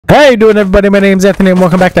How you doing, everybody? My name's Anthony, and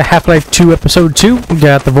welcome back to Half-Life 2 Episode 2.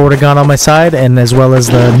 Got the vortigaunt on my side, and as well as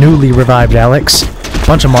the newly revived Alyx.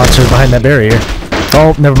 Bunch of monsters behind that barrier.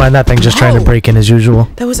 Oh, never mind that thing, just trying to break in as usual.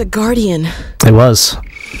 That was a guardian. It was.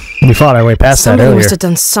 We fought our way past that earlier. Somebody must have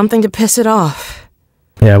done something to piss it off.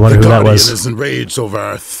 Yeah, I wonder who that was. The guardian is enraged over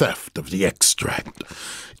our theft of the extract.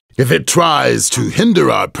 If it tries to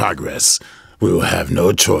hinder our progress, we will have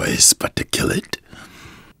no choice but to kill it.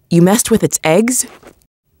 You messed with its eggs?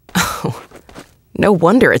 Oh, no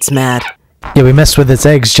wonder it's mad. Yeah, we messed with its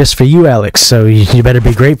eggs just for you, Alyx, so you better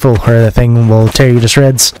be grateful, or the thing will tear you to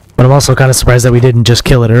shreds. But I'm also kind of surprised that we didn't just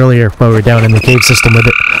kill it earlier while we were down in the cave system with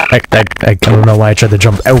it. I don't know why I tried to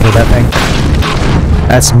jump over that thing.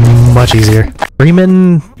 That's much easier.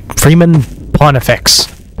 Freeman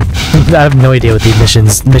Pontifex. I have no idea what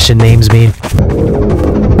these mission names mean.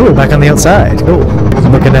 Ooh, back on the outside. Ooh,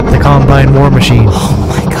 looking at the Combine war machine. Oh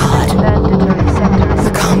my god.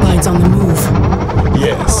 The Combine's on the move.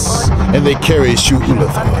 Yes, and they carry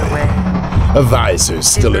Shu'ulathoi, a visor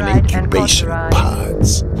still in incubation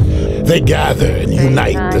pods. They gather and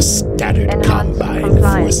unite the scattered Combine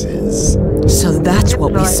forces. So that's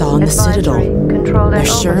what we saw in the Citadel. They're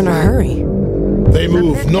sure in a hurry. They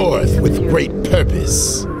move north with great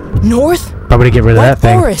purpose. North? Probably to get rid of that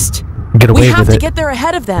thing. Forest? Get away with it. We have to get there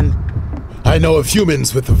ahead of them. I know of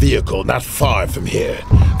humans with a vehicle not far from here.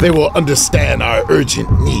 They will understand our urgent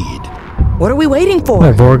need. What are we waiting for?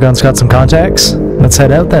 Yeah, vortigaunt's got some contacts. Let's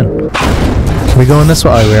head out then. Are we going this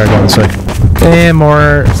way? Oh, we are going this way. And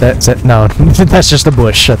more... Is that, no, that's just a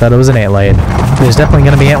bush. I thought it was an antlion. There's definitely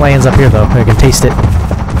going to be antlions up here, though. I can taste it.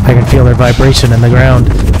 I can feel their vibration in the ground.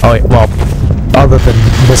 Oh, wait, well, other than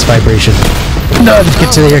this vibration. No, get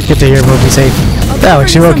to here, we'll be safe.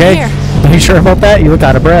 Alyx, you okay? Are you sure about that? You look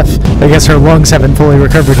out of breath. I guess her lungs haven't fully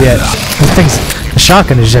recovered yet. The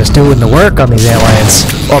shotgun is just doing the work on these antlions.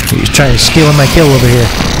 Oh, he's trying to steal my kill over here.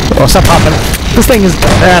 Oh, stop hopping. This thing is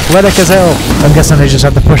athletic as hell. I'm guessing I just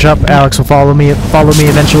have to push up. Alyx will follow me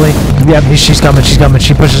eventually. Yep, she's coming.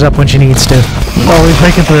 She pushes up when she needs to. Oh, we're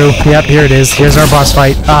breaking through. Yep, here it is. Here's our boss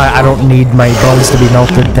fight. I don't need my bones to be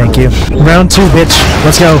melted, thank you. Round 2, bitch.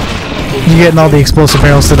 Let's go. You're getting all the explosive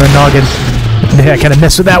barrels to their noggin. I kind of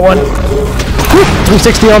missed with that one. Woo,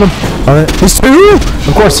 360 on him. There's 2?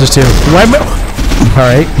 Of course there's 2.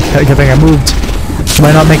 Alright, good thing I moved.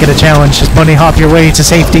 Might not make it a challenge. Just bunny hop your way to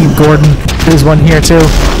safety, Gordon. There's one here too.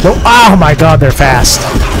 Oh my god, they're fast.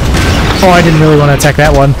 Oh, I didn't really want to attack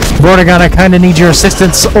that one. Vortigaunt, I kind of need your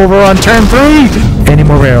assistance over on turn 3. Any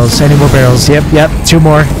more barrels? Yep, 2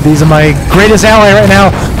 more. These are my greatest ally right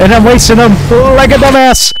now, and I'm wasting them like a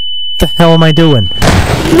dumbass. What the hell am I doing?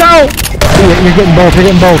 No! You're getting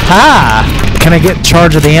both. Ah! Can I get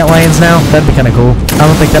charge of the antlions now? That'd be kind of cool. I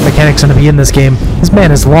don't think that mechanic's going to be in this game. This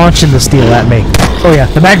man is launching the steel at me. Oh yeah,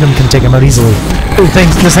 the Magnum can take him out easily. Ooh,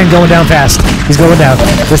 this thing going down fast. He's going down.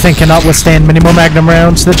 This thing cannot withstand many more Magnum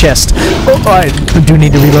rounds to the chest. Oh, I do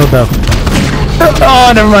need to reload though.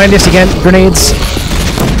 Oh, never mind. Yes, again. Grenades.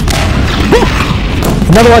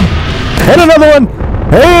 Another one. And another one.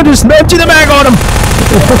 Hey, just empty the mag on him.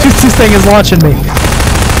 This thing is launching me.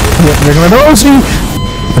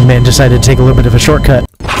 The man decided to take a little bit of a shortcut.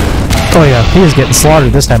 Oh yeah, he is getting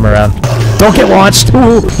slaughtered this time around. Don't get launched.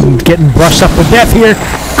 Ooh, getting brushed up with death here.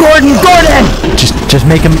 Gordon! Just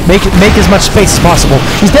make as much space as possible.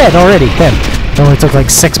 He's dead already. Dead. It only took like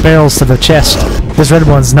 6 barrels to the chest. This red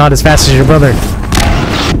one's not as fast as your brother.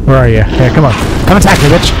 Where are you? Here, come on. Come attack me,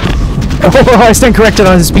 bitch. Oh, I stand corrected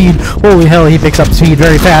on his speed. Holy hell, he picks up speed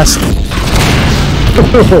very fast.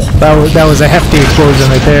 That was a hefty explosion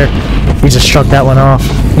right there. He just shrugged that one off.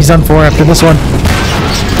 He's done for after this one.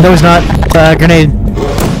 No, he's not. Grenade.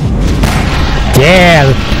 Yeah,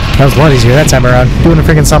 that was a lot easier that time around. Doing a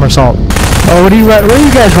freaking somersault. Oh, where are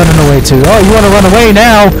you guys running away to? Oh, you want to run away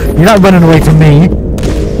now? You're not running away from me.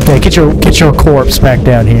 Okay, get your corpse back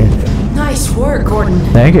down here. Nice work, Gordon.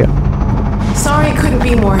 Thank you. Sorry I couldn't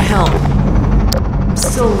be more help. I'm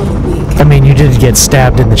still a little weak. I mean, you did get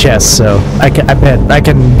stabbed in the chest, so I bet I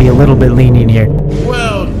can be a little bit lenient here.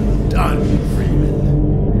 Well done,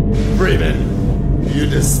 Freeman. You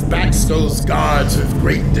dispatched those guards with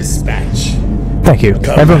great dispatch. Thank you.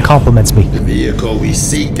 Everyone compliments me. The vehicle we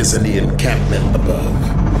seek is in the encampment above.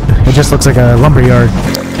 It just looks like a lumberyard.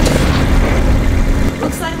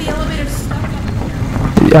 Looks like the elevator's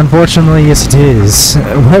stuck. Unfortunately, yes it is.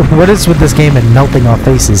 What is with this game and melting off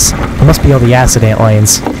faces? It must be all the acid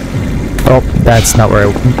antlions. Oh, that's not where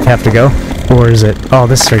I have to go. Or is it? Oh,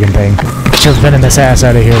 this friggin' thing. Get your venomous ass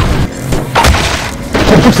out of here.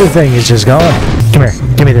 The thing is just gone. Come here.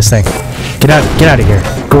 Give me this thing. Get out of here.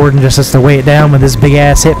 Gordon just has to weigh it down with his big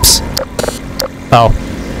ass hips. Oh.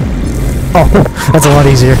 Oh, that's a lot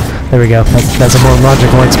easier. There we go. That's a more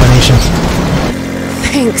logical explanation.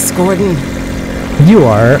 Thanks, Gordon. You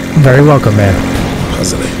are very welcome, man.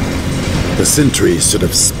 Puzzling. The sentries should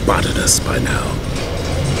have spotted us by now.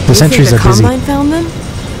 The sentries you are think busy. the Combine found them?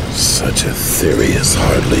 Such a theory is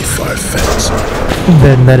hardly far-fetched.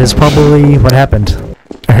 Then that is probably what happened.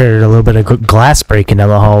 I heard a little bit of glass breaking down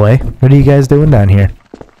the hallway. What are you guys doing down here?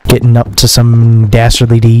 Getting up to some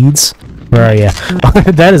dastardly deeds? Where are you?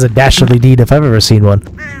 That is a dastardly deed if I've ever seen one.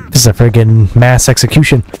 This is a friggin' mass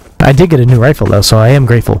execution. I did get a new rifle though, so I am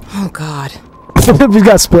grateful. Oh, God. We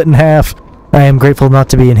got split in half. I am grateful not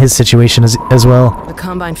to be in his situation as well. The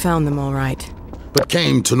Combine found them all right. But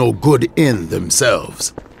came to no good end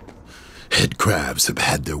themselves. Head crabs have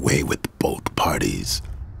had their way with both parties.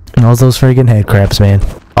 And all those friggin' head crabs, man.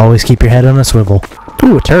 Always keep your head on a swivel.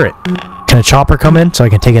 Ooh, a turret. Can a chopper come in so I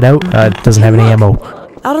can take it out? It doesn't have any ammo.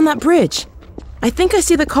 Out on that bridge. I think I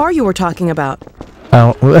see the car you were talking about.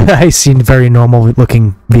 Oh, I seen very normal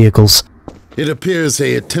looking vehicles. It appears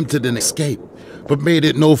they attempted an escape, but made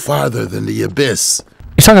it no farther than the abyss.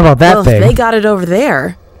 You're talking about that Well, thing. if they got it over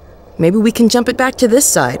there, maybe we can jump it back to this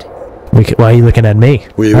side. Why are you looking at me?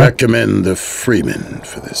 We recommend the Freeman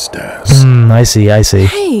for this task. I see.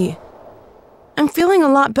 Hey, I'm feeling a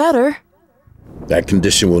lot better. That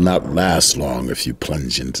condition will not last long if you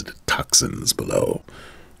plunge into the toxins below.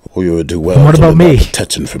 Or you would do well What to about live me? out the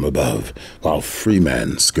touching from above, while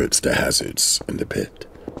Freeman skirts the hazards in the pit.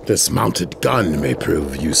 This mounted gun may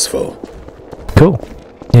prove useful. Cool.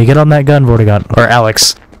 Yeah, get on that gun, vortigaunt. Or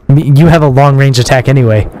Alyx. You have a long-range attack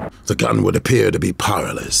anyway. The gun would appear to be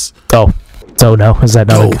powerless. Oh. So no, is that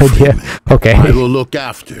not a good idea? Freeman. Okay. I will look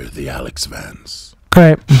after the Alyx vans.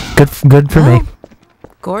 Alright. Good for me. Well,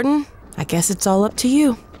 Gordon, I guess it's all up to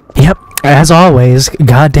you. Yep. As always.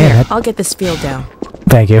 God damn it. I'll get this field down.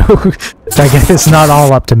 Thank you. I guess it's not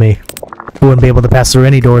all up to me. You wouldn't be able to pass through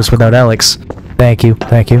any doors without Alyx. Thank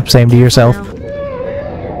you. Same to yourself.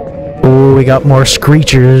 Oh, we got more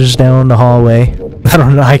screechers down the hallway. I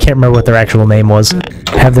don't know. I can't remember what their actual name was.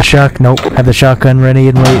 Have the shotgun ready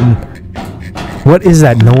and waiting. What is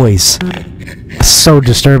that noise? It's so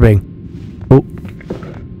disturbing.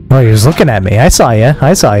 Oh, he was looking at me. I saw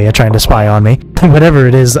you trying to spy on me. Whatever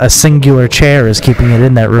it is, a singular chair is keeping it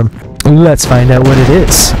in that room. Let's find out what it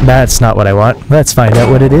is. That's not what I want. Let's find out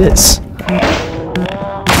what it is.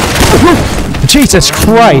 Jesus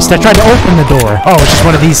Christ! I tried to open the door. Oh, it's just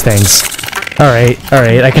one of these things. Alright.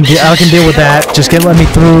 I can deal with that. Just let me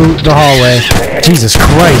through the hallway. Jesus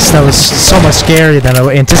Christ, that was so much scarier than I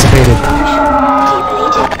anticipated.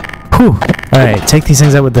 Whew. Alright, take these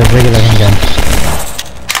things out with the regular handgun.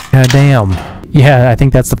 God damn. Yeah, I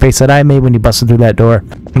think that's the face that I made when you busted through that door.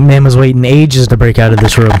 Man was waiting ages to break out of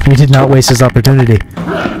this room. He did not waste his opportunity.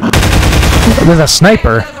 There's a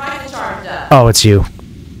sniper. Oh, it's you.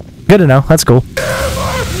 Good to know. That's cool.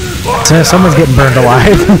 So someone's getting burned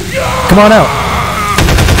alive. Come on out.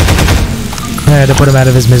 I had to put him out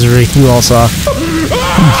of his misery. You all saw.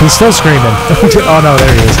 He's still screaming. Oh no,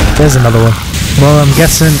 there he is. There's another one. Well, I'm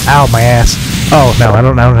guessing. Ow, my ass. Oh no, I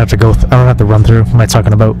don't have to go. I don't have to run through. What am I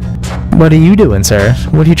talking about? What are you doing, sir?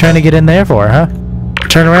 What are you trying to get in there for, huh?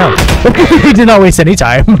 Turn around. He did not waste any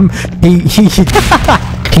time.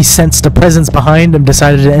 He sensed a presence behind him,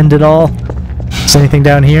 decided to end it all. Is anything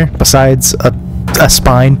down here besides a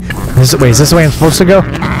spine? Is this the way I'm supposed to go?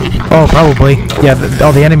 Oh, probably. Yeah,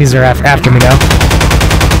 all the enemies are after me now.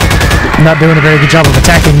 I'm not doing a very good job of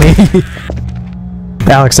attacking me.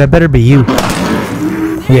 Alyx, that better be you.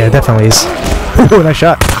 Yeah, it definitely is. Oh, nice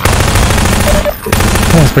shot.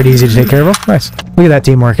 That's pretty easy to take care of. Nice. Look at that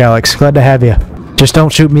teamwork, Alyx. Glad to have you. Just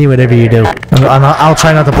don't shoot me, whatever you do. I'll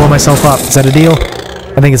try not to blow myself up. Is that a deal?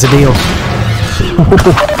 I think it's a deal.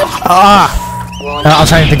 Ah! I'll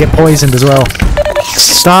try not to get poisoned as well.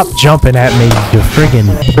 Stop jumping at me, you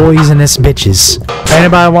friggin' poisonous bitches.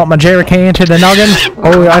 Anybody want my jerrycan to the noggin?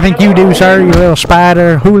 Oh, I think you do, sir, you little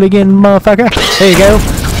spider hooligan motherfucker. There you go.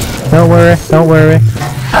 Don't worry.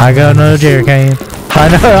 I got another jerrycan.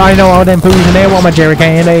 I know all them fools in there want my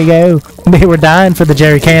jerrycan. There you go. They were dying for the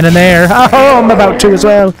jerrycan in there. Oh, I'm about to as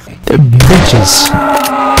well. Bitches.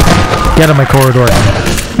 Get on my corridor.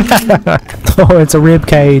 Oh, it's a rib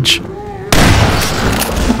cage.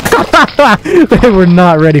 They were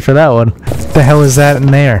not ready for that one. What the hell is that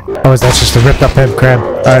in there? Oh, that's just a ripped up head crab.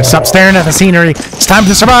 Alright, stop staring at the scenery. It's time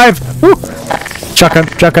to survive! Woo! Chuckin'.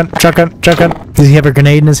 Does he have a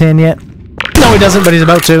grenade in his hand yet? No, he doesn't, but he's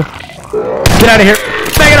about to. Get out of here!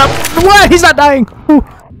 Bang it up! What? He's not dying! Woo.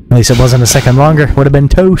 At least it wasn't a second longer. Would have been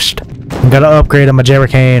toast. I gotta upgrade on my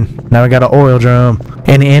jerrycan. Now I got an oil drum.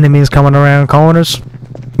 Any enemies coming around corners?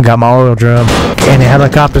 Got my oil drum. Any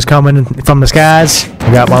helicopters coming from the skies?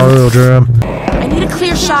 I got my oil drum. I need a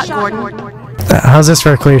clear shot, Gordon. How's this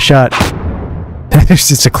for a clear shot? It's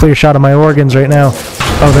just a clear shot of my organs right now.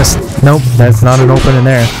 Oh, this... Nope, that's not an opening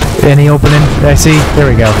there. Any opening? I see? There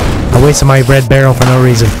we go. I wasted my red barrel for no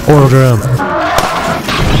reason. Oil drum.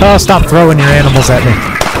 Oh, stop throwing your animals at me.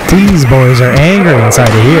 These boys are angry inside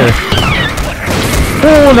of here.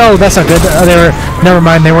 Oh, no, that's not good. They were... Never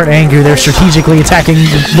mind, they weren't angry. They're strategically attacking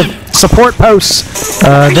the support posts.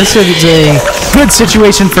 This is a good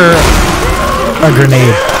situation for a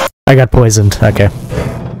grenade. I got poisoned. Okay.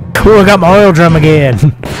 Cool, I got my oil drum again.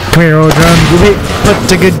 Come here, oil drum. You'll be put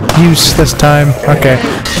to good use this time. Okay.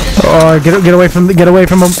 Oh, get away from them. Get all the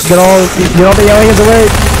aliens away.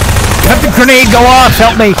 Let the grenade go off.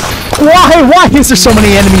 Help me. Why is there so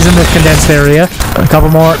many enemies in this condensed area? A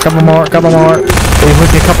couple more. It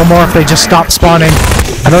would be a couple more if they just stop spawning.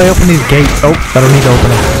 How do I open these gates? Oh, I don't need to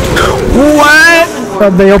open them.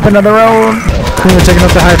 What? They open on their own. We're taking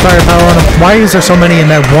up the high firepower on them. Why is there so many in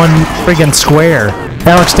that one friggin' square?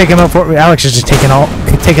 Alyx taking them out for me. Alyx is just taking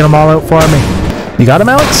them all out for me. You got him,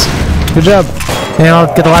 Alyx? Good job. And I'll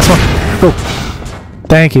get the last one. Oh.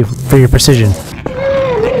 Thank you for your precision.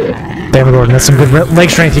 Damn it, Gordon. That's some good leg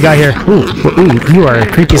strength you got here. Ooh, you are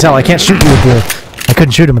creepy as hell. I can't shoot you with the... I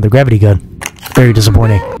couldn't shoot him with the gravity gun. Very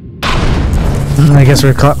disappointing. I guess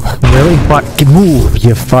we're caught. Really? What? Move,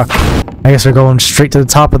 you fuck. I guess we're going straight to the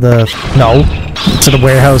top of the... No. To the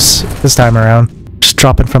warehouse this time around. Just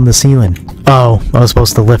dropping from the ceiling. Oh, I was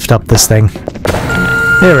supposed to lift up this thing.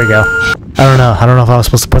 There we go. I don't know if I was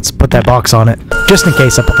supposed to put that box on it. Just in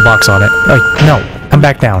case I put the box on it. Like, no. Come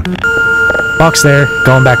back down. Box there.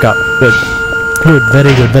 Going back up. Good. Good.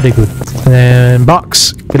 Very good. Very good. And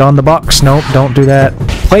box. Get on the box. Nope, don't do that.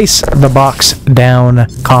 Place the box down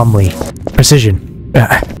calmly. Precision.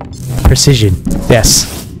 Precision.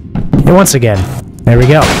 Yes. And once again. There we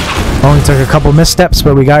go. Only took a couple missteps,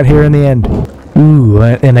 but we got here in the end. Ooh,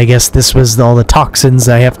 and I guess this was all the toxins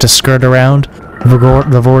I have to skirt around. The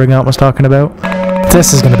vortigaunt was talking about.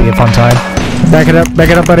 This is gonna be a fun time. Back it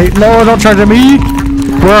up, buddy. No, don't charge at me!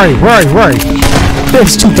 Where are you?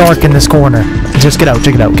 It's too dark in this corner. Just get out,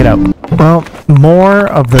 check it out, get out. Well, more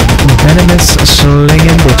of the venomous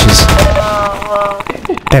slinging bitches.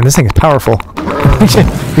 Damn, this thing is powerful.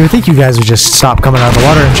 You would think you guys would just stop coming out of the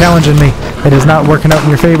water and challenging me. It is not working out in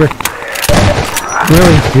your favor.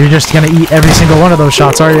 Really? You're just gonna eat every single one of those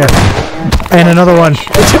shots, are you? And another one.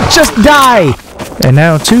 Just die! And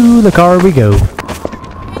now to the car we go.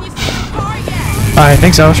 I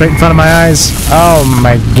think so, straight in front of my eyes. Oh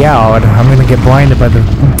my god. I'm gonna get blinded by the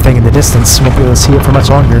thing in the distance. Won't be able to see it for much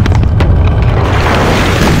longer.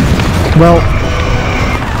 Well,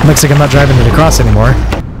 looks like I'm not driving to the cross anymore.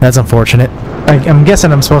 That's unfortunate. I'm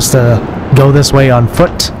guessing I'm supposed to go this way on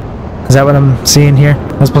foot. Is that what I'm seeing here?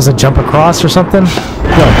 I'm supposed to jump across or something?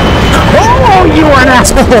 Go. Oh, you are an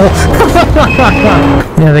asshole!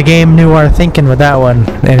 Yeah, the game knew our thinking with that one,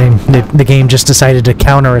 and the game just decided to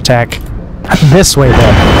counterattack. This way,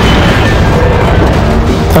 then.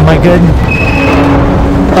 Am I good?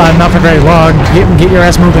 Not for very long. Get your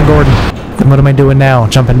ass moving, Gordon. And what am I doing now?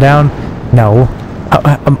 Jumping down? No.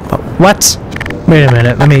 What? Wait a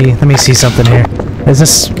minute. Let me see something here. Is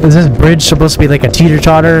this bridge supposed to be like a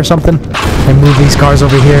teeter-totter or something? And move these cars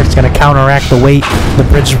over here. It's gonna counteract the weight. The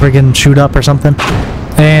bridge friggin' shoot up or something.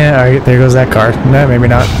 And alright, there goes that car. No, maybe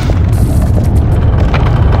not.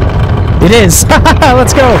 It is!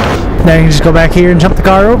 Let's go! Now you can just go back here and jump the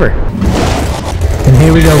car over. And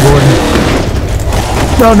here we go, Gordon.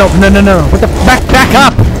 No. What the? Back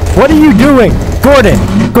up! What are you doing? Gordon!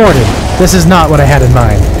 This is not what I had in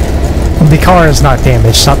mind. The car is not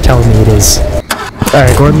damaged. Stop telling me it is.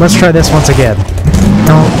 Alright, Gordon, let's try this once again.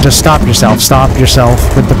 No, just stop yourself. Stop yourself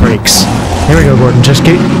with the brakes. Here we go, Gordon. Just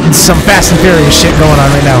get some Fast and Furious shit going on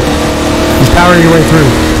right now. Just power your way through.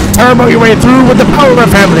 Turbo your way through with the power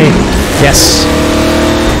family! Yes.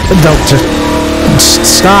 Don't just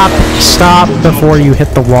stop before you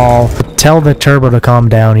hit the wall. Tell the turbo to calm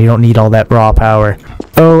down. You don't need all that raw power.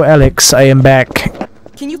 Oh, Alyx, I am back.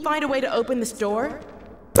 Can you find a way to open this door?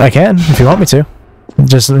 I can, if you want me to.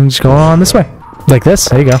 Just go on this way. Like this.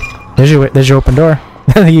 There you go. There's your open door.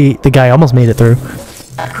 The guy almost made it through.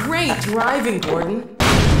 Great driving, Gordon.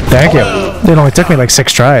 Thank you. It only took me like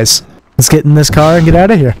 6 tries. Let's get in this car and get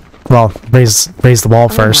out of here. Well, raise the wall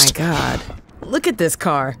first. Oh my god. Look at this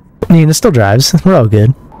car. I mean, it still drives. We're all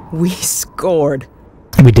good. We scored.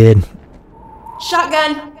 We did.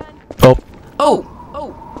 Shotgun. Oh.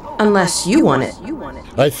 Unless you want it.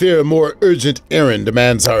 I fear a more urgent errand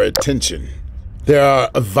demands our attention. There are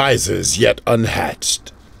advisors yet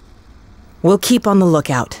unhatched. We'll keep on the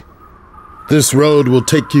lookout. This road will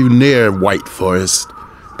take you near White Forest,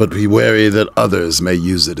 but be wary that others may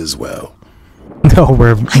use it as well. No,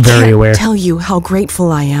 we're very aware. I can't tell you how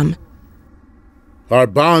grateful I am. Our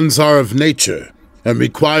bonds are of nature and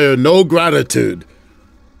require no gratitude.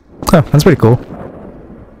 Oh, that's pretty cool.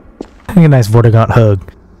 I think a nice vortigaunt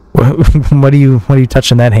hug. What are you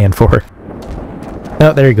touching that hand for?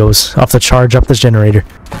 Oh, there he goes. Off to charge up this generator.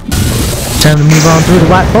 Time to move on through the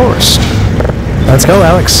White Forest. Let's go,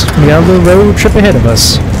 Alyx. We got a little road trip ahead of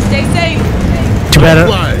us. Stay safe. Too bad.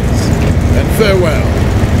 Likewise, and farewell.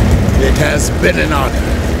 It has been an honor.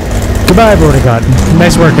 Goodbye, vortigaunt.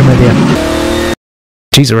 Nice working with you.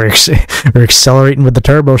 Jeez, we're accelerating with the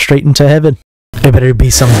turbo straight into heaven. There better be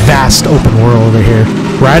some vast open world over here.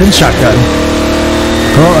 Riding shotgun.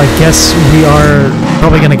 Well, I guess we are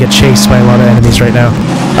probably going to get chased by a lot of enemies right now.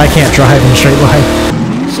 I can't drive in a straight line.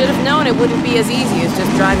 Should have known it wouldn't be as easy as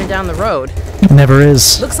just driving down the road. Never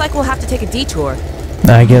is. Looks like we'll have to take a detour.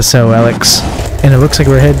 I guess so, Alyx. And it looks like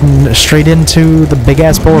we're heading straight into the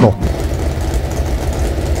big-ass portal.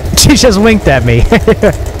 She just winked at me.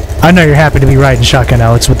 I know you're happy to be riding shotgun,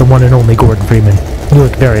 Alyx, with the one and only Gordon Freeman. You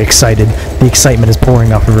look very excited. The excitement is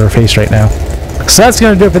pouring off of her face right now. So that's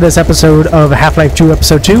going to do it for this episode of Half-Life 2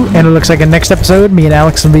 Episode 2, and it looks like in next episode, me and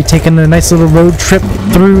Alyx will be taking a nice little road trip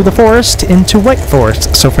through the forest into White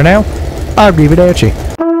Forest. So for now, arrivederci.